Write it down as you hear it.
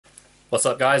What's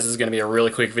up guys, this is going to be a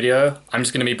really quick video. I'm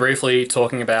just going to be briefly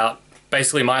talking about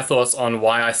basically my thoughts on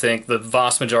why I think the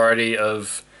vast majority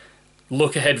of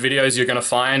look-ahead videos you're going to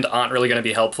find aren't really going to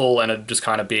be helpful and are just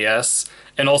kind of BS.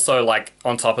 And also, like,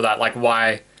 on top of that, like,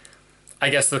 why I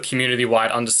guess the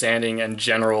community-wide understanding and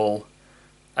general,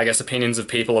 I guess, opinions of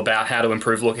people about how to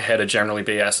improve look-ahead are generally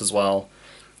BS as well.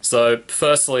 So,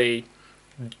 firstly,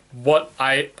 what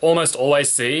I almost always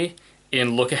see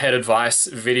in look-ahead advice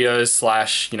videos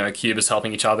slash, cubers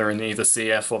helping each other in either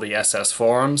CF or the SS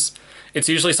forums, it's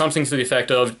usually something to the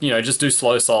effect of, just do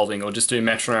slow solving or just do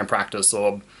metronome practice,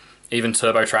 or even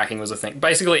turbo tracking was a thing.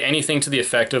 Basically anything to the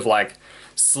effect of, like,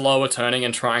 slower turning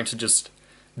and trying to just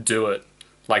do it.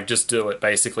 Like, just do it,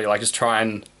 basically. Like, just try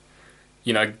and,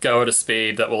 go at a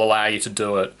speed that will allow you to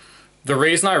do it. The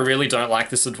reason I really don't like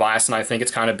this advice, and I think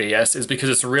it's kind of BS, is because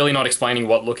it's really not explaining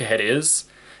what look-ahead is.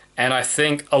 And I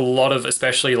think a lot of,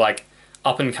 especially, like,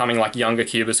 up-and-coming, like, younger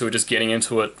cubers who are just getting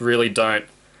into it really don't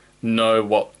know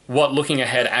what looking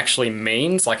ahead actually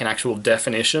means, like an actual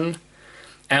definition.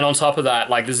 And on top of that,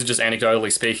 like, this is just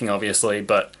anecdotally speaking, obviously,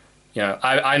 but,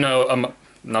 I know a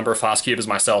number of fast cubers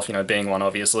myself, being one,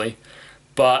 obviously.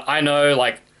 But I know,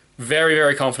 like, very,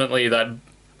 very confidently that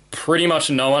pretty much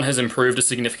no one has improved a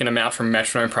significant amount from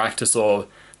metronome practice or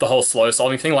the whole slow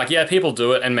solving thing. Like, yeah, people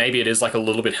do it, and maybe it is, like, a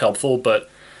little bit helpful, but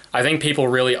I think people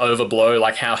really overblow,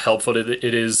 like, how helpful it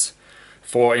is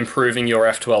for improving your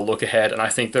F2L look ahead, and I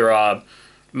think there are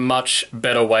much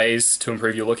better ways to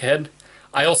improve your look ahead.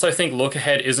 I also think look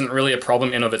ahead isn't really a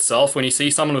problem in of itself. When you see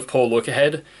someone with poor look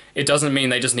ahead, it doesn't mean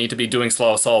they just need to be doing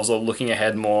slower solves or looking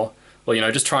ahead more, or,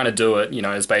 just trying to do it,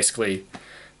 is basically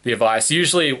the advice.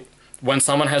 Usually, when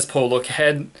someone has poor look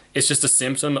ahead, it's just a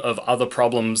symptom of other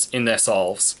problems in their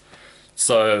solves.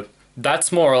 So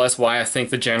that's more or less why I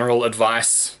think the general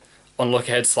advice on look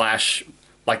ahead slash,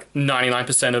 like,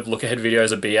 99% of look ahead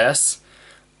videos are BS.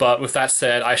 But with that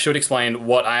said, I should explain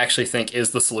what I actually think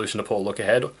is the solution to poor look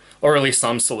ahead, or at least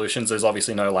some solutions. There's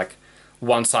obviously no, like,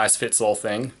 one-size-fits-all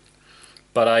thing.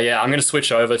 But yeah, I'm going to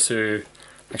switch over to,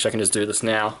 actually I can just do this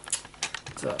now.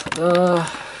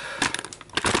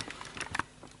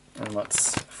 And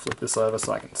let's flip this over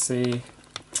so I can see.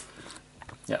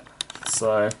 Yeah,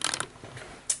 so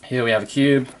here we have a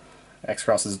cube. X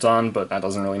cross is done, but that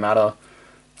doesn't really matter.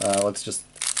 Let's just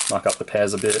muck up the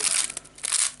pairs a bit.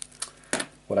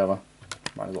 Whatever.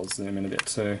 Might as well zoom in a bit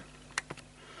too.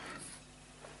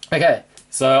 Okay,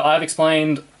 so I've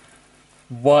explained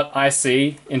what I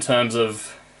see in terms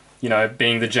of,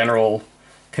 being the general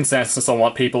consensus on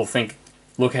what people think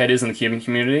look ahead is in the cubing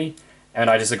community, and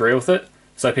I disagree with it.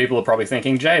 So people are probably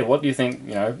thinking, Jay, what do you think,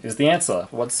 is the answer?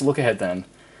 What's look ahead then?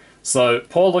 So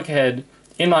poor look ahead,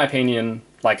 in my opinion,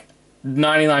 like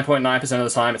 99.9% of the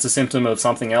time, it's a symptom of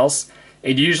something else.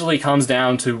 It usually comes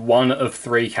down to one of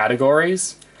three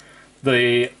categories.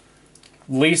 The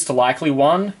least likely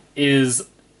one is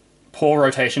poor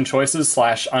rotation choices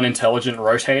slash unintelligent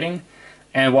rotating.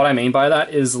 And what I mean by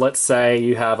that is, let's say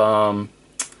you have,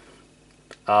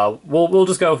 we'll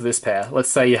just go with this pair. Let's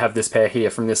say you have this pair here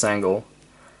from this angle,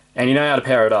 and you know how to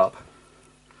pair it up.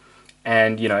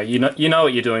 And, you know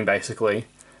what you're doing, basically.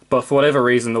 But for whatever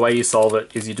reason, the way you solve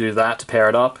it is you do that to pair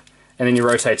it up, and then you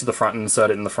rotate to the front and insert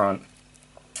it in the front.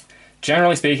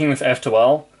 Generally speaking, with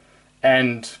F2L,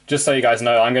 and just so you guys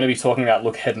know, I'm going to be talking about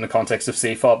look ahead in the context of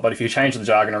CFOP, but if you change the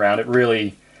jargon around, it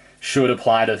really should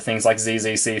apply to things like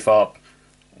ZZ, CFOP,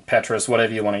 Petrus,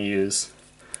 whatever you want to use.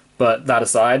 But that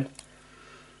aside,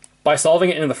 by solving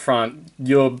it in the front,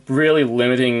 you're really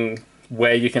limiting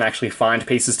where you can actually find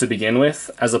pieces to begin with,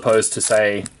 as opposed to,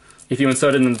 say, if you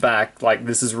insert it in the back, like,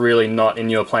 this is really not in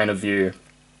your plane of view.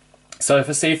 So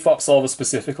for CFOP solver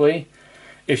specifically,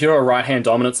 if you're a right-hand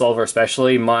dominant solver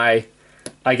especially, my,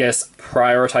 I guess,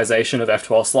 prioritization of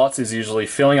F12 slots is usually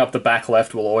filling up the back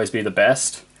left will always be the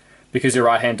best, because you're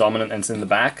right-hand dominant and it's in the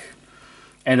back.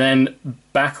 And then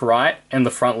back right and the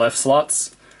front left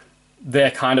slots,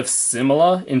 they're kind of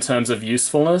similar in terms of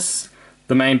usefulness.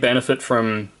 The main benefit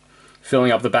from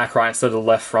filling up the back right instead of the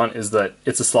left front is that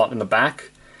it's a slot in the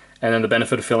back. And then the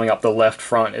benefit of filling up the left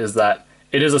front is that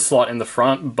it is a slot in the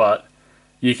front, but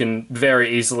you can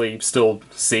very easily still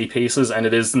see pieces, and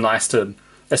it is nice to,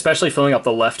 especially filling up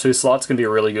the left two slots can be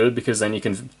really good, because then you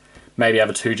can maybe have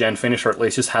a 2-gen finish, or at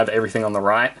least just have everything on the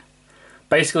right.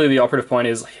 Basically, the operative point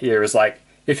is here is, like,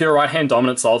 if you're a right-hand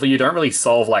dominant solver, you don't really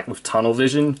solve, like, with tunnel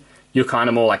vision. You're kind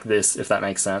of more like this, if that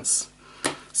makes sense.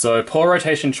 So poor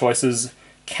rotation choices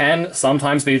can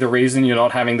sometimes be the reason you're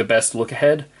not having the best look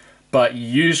ahead, but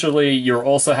usually you're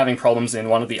also having problems in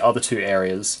one of the other two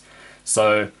areas.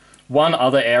 So one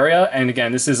other area, and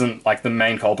again, this isn't like the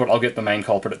main culprit, I'll get the main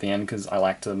culprit at the end because I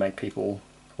like to make people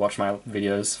watched my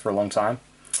videos for a long time,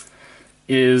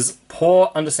 is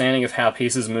poor understanding of how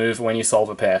pieces move when you solve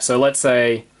a pair. So let's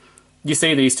say you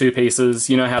see these two pieces,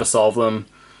 you know how to solve them,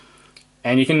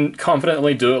 and you can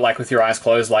confidently do it like with your eyes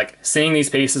closed, like seeing these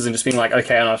pieces and just being like,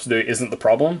 okay, I know what to do isn't the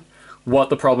problem. What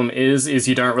the problem is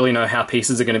you don't really know how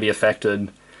pieces are going to be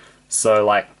affected. So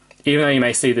like, even though you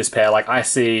may see this pair, like I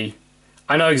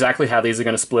know exactly how these are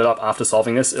going to split up after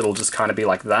solving this, it'll just kind of be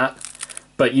like that.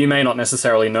 But you may not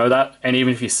necessarily know that, and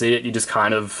even if you see it, you just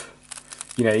kind of,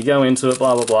 you know, you go into it,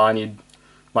 blah, blah, blah, and you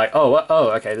like, oh,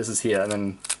 okay, this is here, and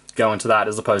then go into that,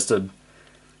 as opposed to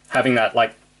having that,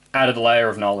 like, added layer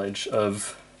of knowledge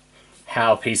of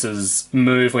how pieces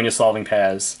move when you're solving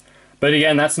pairs. But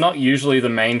again, that's not usually the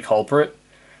main culprit.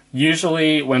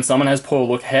 Usually, when someone has poor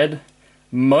look ahead,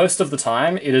 most of the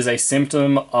time, it is a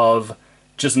symptom of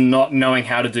just not knowing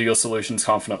how to do your solutions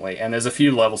confidently, and there's a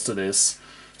few levels to this.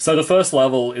 So the first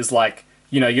level is like,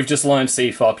 you know, you've just learned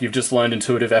CFOP, you've just learned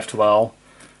intuitive F2L,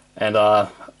 and I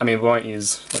mean, we won't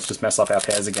use, let's just mess up our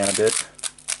pairs again a bit.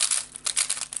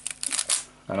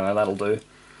 I don't know, that'll do.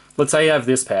 Let's say you have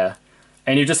this pair,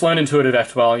 and you've just learned intuitive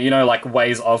F2L, you know, like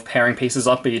ways of pairing pieces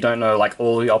up, but you don't know like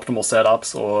all the optimal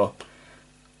setups, or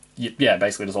yeah,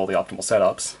 basically just all the optimal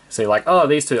setups. So you're like, oh,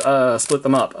 these two, split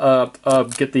them up,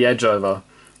 get the edge over,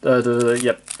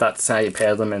 yep, that's how you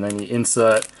pair them, and then you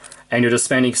insert, and you're just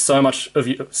spending so much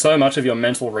of your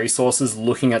mental resources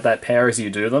looking at that pair as you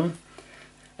do them,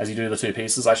 as you do the two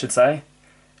pieces, I should say.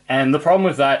 And the problem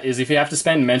with that is if you have to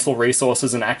spend mental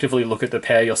resources and actively look at the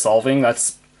pair you're solving,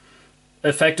 that's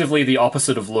effectively the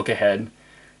opposite of look ahead.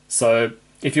 So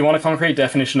if you want a concrete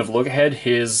definition of look ahead,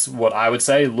 here's what I would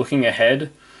say. Looking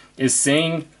ahead is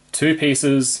seeing two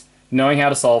pieces, knowing how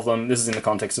to solve them. This is in the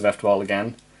context of F2L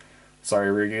again.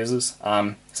 Sorry, rear users.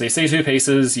 So you see two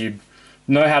pieces, you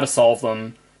know how to solve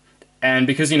them, and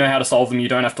because you know how to solve them, you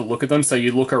don't have to look at them, so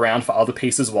you look around for other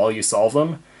pieces while you solve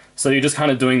them. So you're just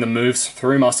kind of doing the moves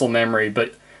through muscle memory,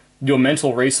 but your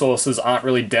mental resources aren't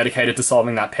really dedicated to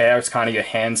solving that pair. It's kind of your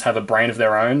hands have a brain of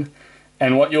their own,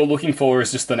 and what you're looking for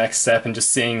is just the next step and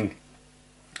just seeing,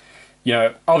 you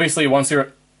know, obviously once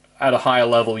you're at a higher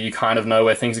level, you kind of know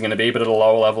where things are going to be, but at a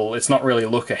lower level, it's not really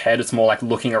look ahead, it's more like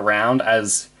looking around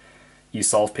as you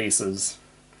solve pieces.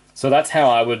 So that's how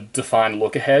I would define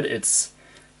look ahead. It's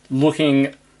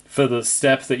looking for the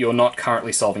step that you're not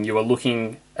currently solving. You are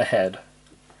looking ahead.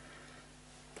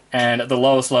 And at the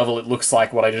lowest level, it looks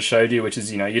like what I just showed you, which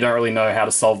is, you know, you don't really know how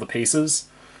to solve the pieces.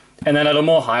 And then at a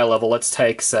more higher level, let's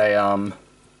take, say,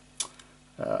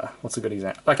 what's a good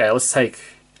example? Okay, let's take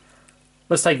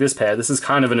this pair. This is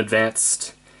kind of an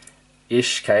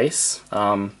advanced-ish case.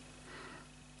 And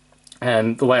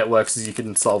the way it works is you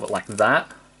can solve it like that.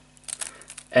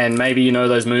 And maybe you know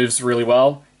those moves really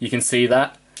well, you can see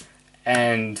that,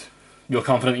 and you're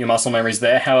confident your muscle memory's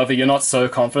there. However, you're not so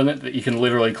confident that you can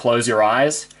literally close your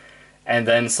eyes and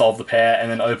then solve the pair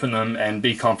and then open them and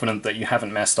be confident that you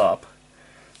haven't messed up.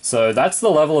 So that's the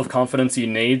level of confidence you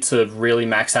need to really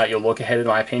max out your look ahead, in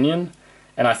my opinion.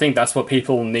 And I think that's what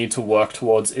people need to work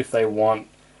towards if they want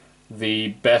the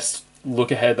best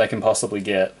look ahead they can possibly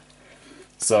get.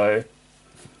 So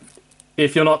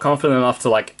if you're not confident enough to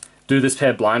like do this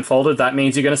pair blindfolded, that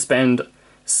means you're going to spend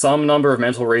some number of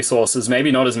mental resources,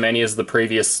 maybe not as many as the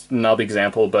previous nub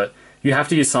example, but you have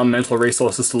to use some mental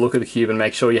resources to look at the cube and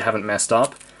make sure you haven't messed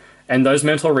up. And those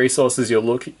mental resources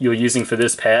you're using for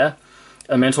this pair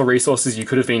are mental resources you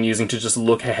could have been using to just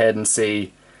look ahead and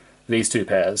see these two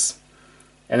pairs.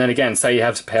 And then again, say you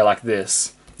have a pair like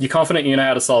this. You're confident you know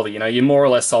how to solve it, you know, you more or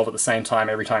less solve at the same time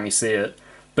every time you see it,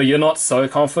 but you're not so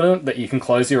confident that you can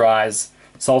close your eyes,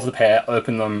 solve the pair,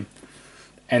 open them,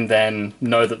 and then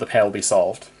know that the pair will be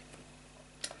solved.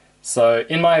 So,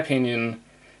 in my opinion,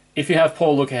 if you have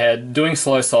poor look ahead, doing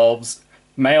slow solves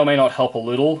may or may not help a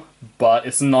little, but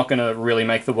it's not going to really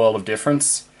make the world of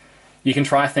difference. You can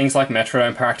try things like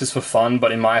metronome practice for fun,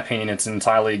 but in my opinion it's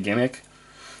entirely a gimmick.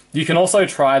 You can also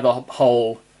try the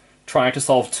whole trying to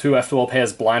solve two F2L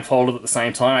pairs blindfolded at the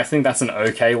same time. I think that's an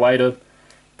okay way to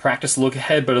practice look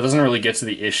ahead, but it doesn't really get to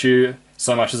the issue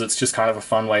so much as it's just kind of a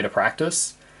fun way to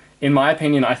practice. In my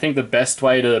opinion, I think the best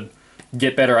way to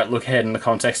get better at look ahead in the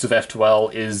context of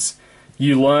F2L is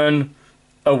you learn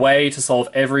a way to solve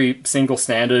every single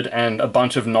standard and a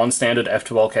bunch of non-standard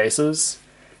F2L cases,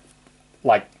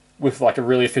 like with like a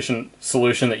really efficient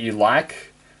solution that you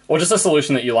like, or just a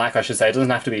solution that you like, I should say. It doesn't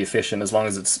have to be efficient as long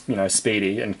as it's, you know,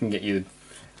 speedy and can get you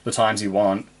the times you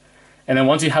want. And then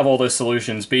once you have all those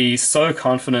solutions, be so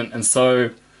confident and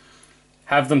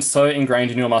have them so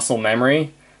ingrained in your muscle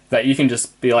memory that you can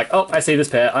just be like, oh, I see this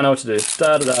pair, I know what to do,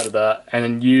 da da da da da, and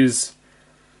then use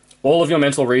all of your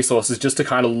mental resources just to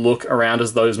kind of look around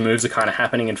as those moves are kind of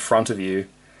happening in front of you.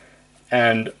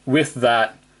 And with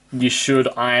that, you should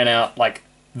iron out like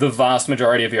the vast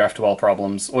majority of your F2L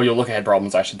problems, or your look ahead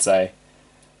problems, I should say.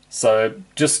 So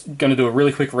just going to do a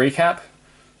really quick recap.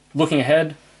 Looking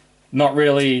ahead, not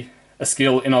really a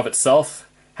skill in of itself.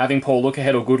 Having poor look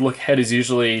ahead or good look ahead is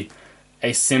usually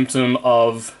a symptom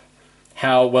of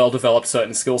how well developed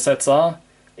certain skill sets are.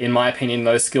 In my opinion,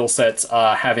 those skill sets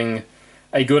are having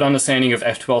a good understanding of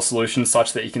F2L solutions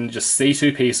such that you can just see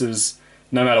two pieces,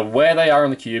 no matter where they are on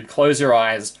the cube, close your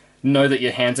eyes, know that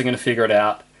your hands are going to figure it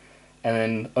out, and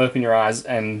then open your eyes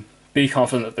and be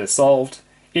confident that they're solved.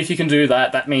 If you can do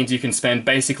that, that means you can spend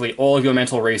basically all of your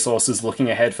mental resources looking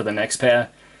ahead for the next pair,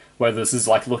 whether this is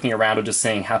like looking around or just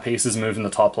seeing how pieces move in the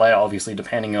top layer, obviously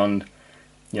depending on,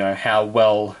 you know, how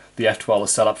well the F2L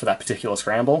is set up for that particular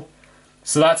scramble.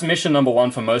 So that's mission number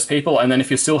one for most people, and then if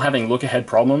you're still having look ahead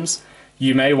problems,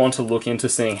 you may want to look into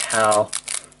seeing how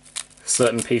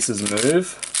certain pieces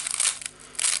move.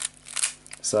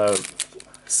 So,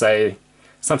 say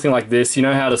something like this, you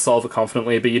know how to solve it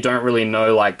confidently, but you don't really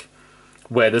know like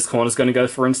where this corner is going to go,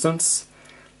 for instance.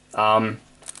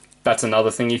 That's another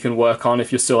thing you can work on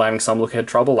if you're still having some look ahead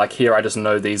trouble. Like here, I just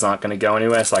know these aren't going to go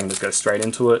anywhere, so I can just go straight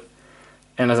into it.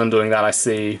 And as I'm doing that, I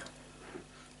see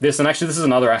this, and actually this is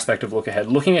another aspect of look ahead.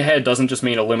 Looking ahead doesn't just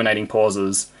mean eliminating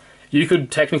pauses. You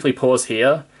could technically pause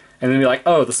here, and then be like,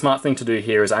 oh, the smart thing to do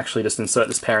here is actually just insert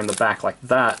this pair in the back like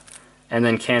that, and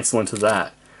then cancel into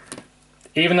that.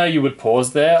 Even though you would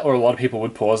pause there, or a lot of people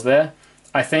would pause there,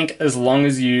 I think as long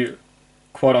as you,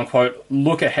 quote-unquote,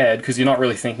 look ahead, because you're not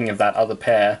really thinking of that other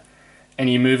pair, and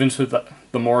you move into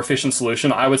the more efficient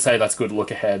solution, I would say that's good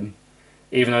look ahead,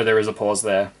 even though there is a pause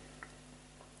there.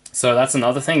 So that's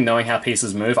another thing, knowing how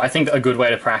pieces move. I think a good way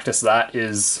to practice that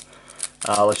is,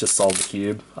 let's just solve the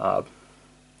cube.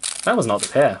 That was not the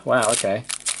pair. Wow, okay.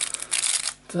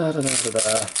 I don't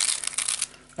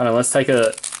know, let's take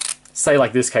a, say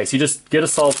like this case, you just get a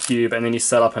solved cube and then you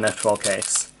set up an F12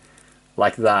 case,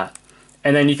 like that.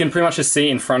 And then you can pretty much just see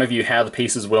in front of you how the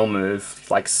pieces will move.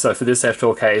 Like, so for this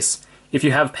F12 case, if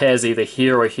you have pairs either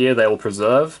here or here, they will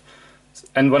preserve.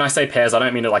 And when I say pairs, I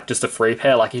don't mean like just a free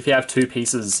pair. Like if you have two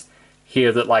pieces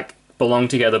here that like belong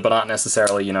together but aren't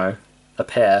necessarily, you know, a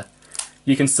pair,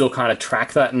 you can still kind of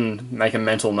track that and make a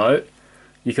mental note.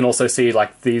 You can also see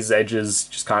like these edges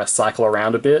just kind of cycle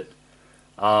around a bit.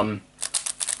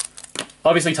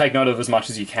 Obviously take note of as much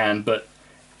as you can, but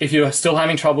if you're still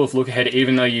having trouble with look ahead,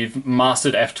 even though you've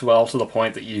mastered F12 to the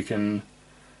point that you can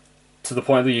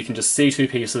just see two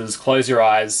pieces, close your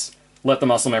eyes, let the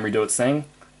muscle memory do its thing.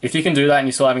 If you can do that and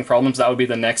you're still having problems, that would be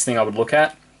the next thing I would look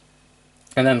at.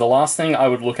 And then the last thing I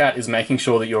would look at is making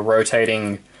sure that you're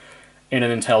rotating in an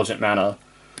intelligent manner,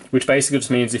 which basically just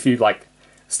means if you like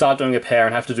start doing a pair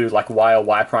and have to do like Y or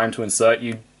Y prime to insert,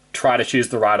 you try to choose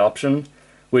the right option,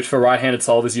 which for right-handed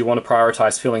solvers you want to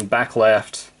prioritize filling back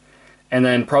left, and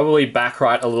then probably back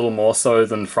right a little more so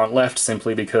than front left,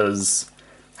 simply because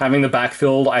having the back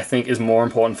filled I think is more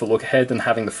important for look ahead than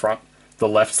having the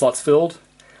left slots filled.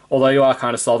 Although you are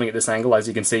kind of solving at this angle, as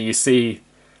you can see, you see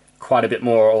quite a bit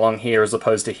more along here as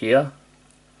opposed to here.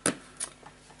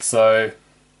 So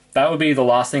that would be the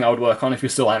last thing I would work on if you're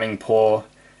still having poor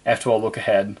F12 look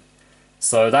ahead.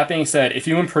 So that being said, if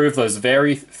you improve those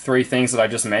very three things that I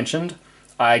just mentioned,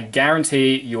 I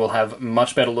guarantee you will have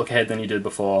much better look ahead than you did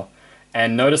before.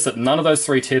 And notice that none of those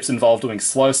three tips involve doing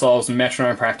slow solves,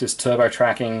 metronome practice, turbo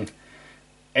tracking,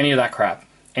 any of that crap,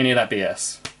 any of that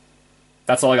BS.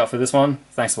 That's all I got for this one.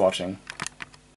 Thanks for watching.